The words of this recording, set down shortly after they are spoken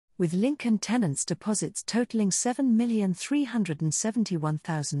With Lincoln tenants' deposits totalling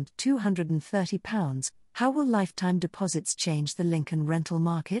 £7,371,230, how will lifetime deposits change the Lincoln rental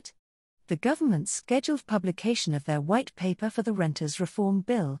market? The government's scheduled publication of their White Paper for the Renters' Reform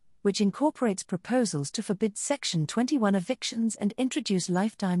Bill, which incorporates proposals to forbid Section 21 evictions and introduce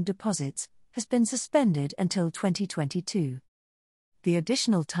lifetime deposits, has been suspended until 2022. The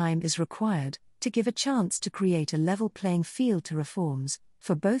additional time is required to give a chance to create a level playing field to reforms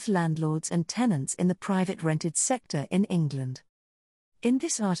for both landlords and tenants in the private rented sector in England. In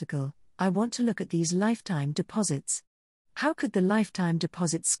this article, I want to look at these lifetime deposits. How could the lifetime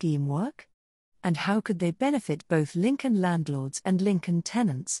deposit scheme work? And how could they benefit both Lincoln landlords and Lincoln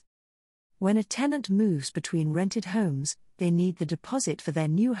tenants? When a tenant moves between rented homes, they need the deposit for their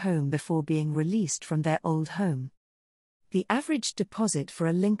new home before being released from their old home. The average deposit for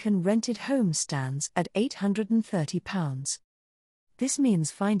a Lincoln rented home stands at £830. This means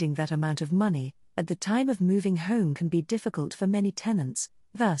finding that amount of money at the time of moving home can be difficult for many tenants,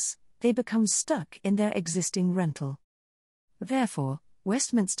 thus, they become stuck in their existing rental. Therefore,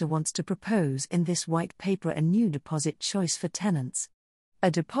 Westminster wants to propose in this white paper a new deposit choice for tenants.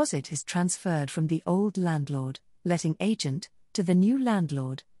 A deposit is transferred from the old landlord, letting agent, to the new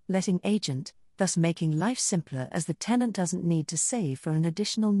landlord, letting agent, thus making life simpler as the tenant doesn't need to save for an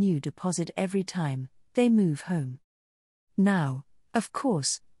additional new deposit every time they move home. Now, of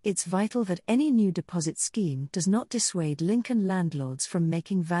course, it's vital that any new deposit scheme does not dissuade Lincoln landlords from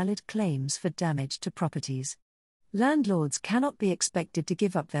making valid claims for damage to properties. Landlords cannot be expected to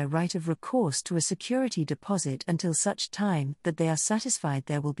give up their right of recourse to a security deposit until such time that they are satisfied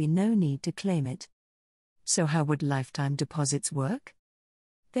there will be no need to claim it. So how would lifetime deposits work?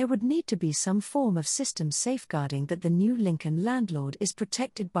 There would need to be some form of system safeguarding that the new Lincoln landlord is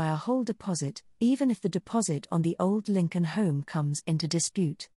protected by a whole deposit, even if the deposit on the old Lincoln home comes into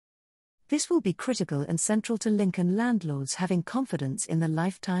dispute. This will be critical and central to Lincoln landlords having confidence in the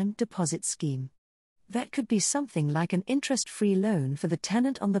lifetime deposit scheme. That could be something like an interest-free loan for the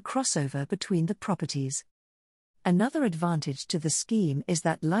tenant on the crossover between the properties. Another advantage to the scheme is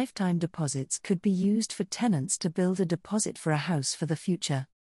that lifetime deposits could be used for tenants to build a deposit for a house for the future.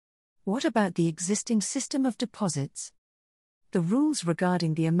 What about the existing system of deposits? The rules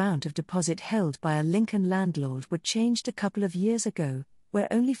regarding the amount of deposit held by a Lincoln landlord were changed a couple of years ago, where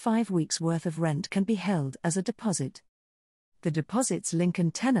only 5 weeks' worth of rent can be held as a deposit. The deposits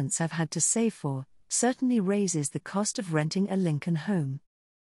Lincoln tenants have had to save for certainly raises the cost of renting a Lincoln home.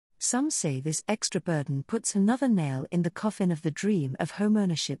 Some say this extra burden puts another nail in the coffin of the dream of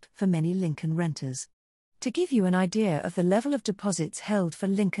homeownership for many Lincoln renters. To give you an idea of the level of deposits held for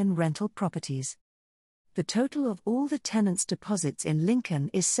Lincoln rental properties, the total of all the tenants' deposits in Lincoln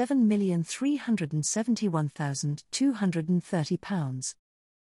is £7,371,230.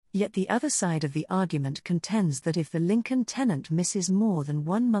 Yet the other side of the argument contends that if the Lincoln tenant misses more than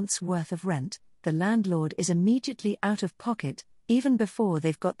 1 month's worth of rent, the landlord is immediately out of pocket, even before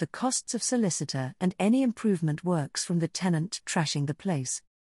they've got the costs of solicitor and any improvement works from the tenant trashing the place.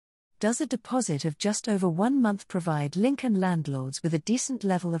 Does a deposit of just over 1 month provide Lincoln landlords with a decent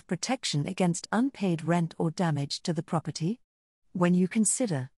level of protection against unpaid rent or damage to the property? When you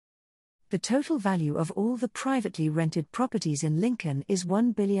consider the total value of all the privately rented properties in Lincoln is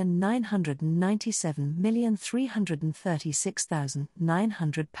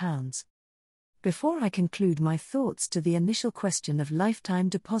 £1,997,336,900. Before I conclude my thoughts to the initial question of lifetime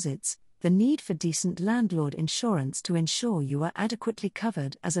deposits, the need for decent landlord insurance to ensure you are adequately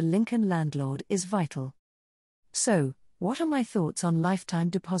covered as a Lincoln landlord is vital. So, what are my thoughts on lifetime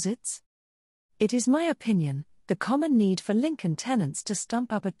deposits? It is my opinion, the common need for Lincoln tenants to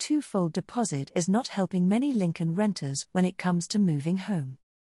stump up a twofold deposit is not helping many Lincoln renters when it comes to moving home.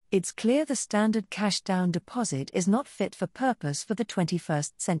 It's clear the standard cash-down deposit is not fit for purpose for the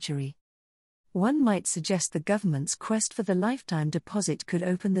 21st century. One might suggest the government's quest for the lifetime deposit could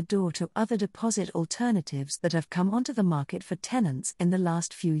open the door to other deposit alternatives that have come onto the market for tenants in the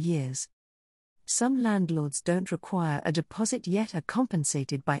last few years. Some landlords don't require a deposit yet are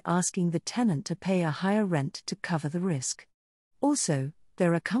compensated by asking the tenant to pay a higher rent to cover the risk. Also,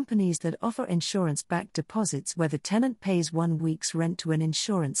 there are companies that offer insurance-backed deposits where the tenant pays 1 week's rent to an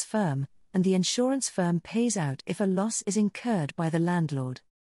insurance firm, and the insurance firm pays out if a loss is incurred by the landlord.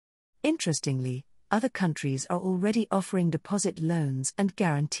 Interestingly, other countries are already offering deposit loans and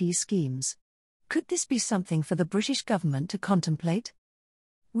guarantee schemes. Could this be something for the British government to contemplate?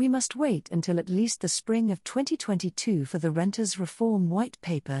 We must wait until at least the spring of 2022 for the Renters' Reform White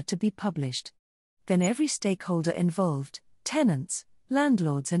Paper to be published. Then every stakeholder involved, tenants,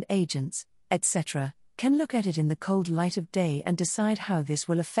 landlords and agents, etc., can look at it in the cold light of day and decide how this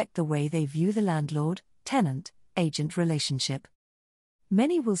will affect the way they view the landlord-tenant agent relationship.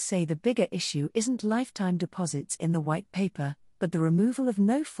 Many will say the bigger issue isn't lifetime deposits in the white paper, but the removal of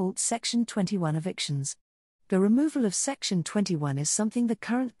no-fault Section 21 evictions. The removal of Section 21 is something the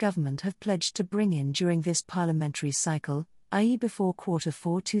current government have pledged to bring in during this parliamentary cycle, i.e. before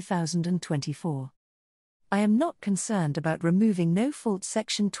Q4 2024. I am not concerned about removing no-fault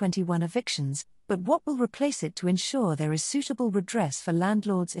Section 21 evictions, but what will replace it to ensure there is suitable redress for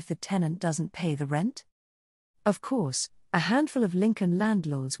landlords if the tenant doesn't pay the rent? Of course, a handful of Lincoln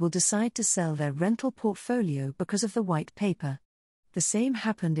landlords will decide to sell their rental portfolio because of the white paper. The same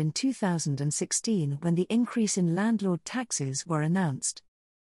happened in 2016 when the increase in landlord taxes were announced.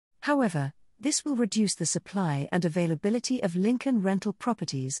 However, this will reduce the supply and availability of Lincoln rental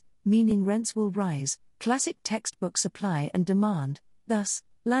properties, meaning rents will rise, classic textbook supply and demand, thus,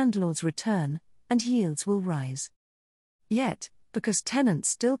 landlords return, and yields will rise. Yet, because tenants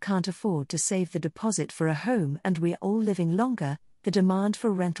still can't afford to save the deposit for a home and we're all living longer, the demand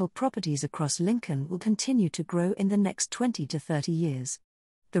for rental properties across Lincoln will continue to grow in the next 20 to 30 years.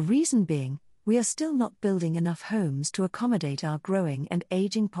 The reason being, we are still not building enough homes to accommodate our growing and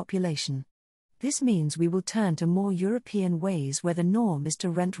aging population. This means we will turn to more European ways where the norm is to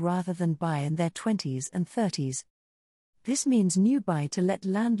rent rather than buy in their 20s and 30s. This means new buy-to-let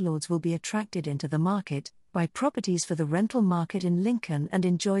landlords will be attracted into the market, buy properties for the rental market in Lincoln and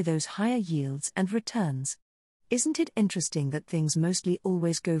enjoy those higher yields and returns. Isn't it interesting that things mostly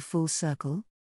always go full circle?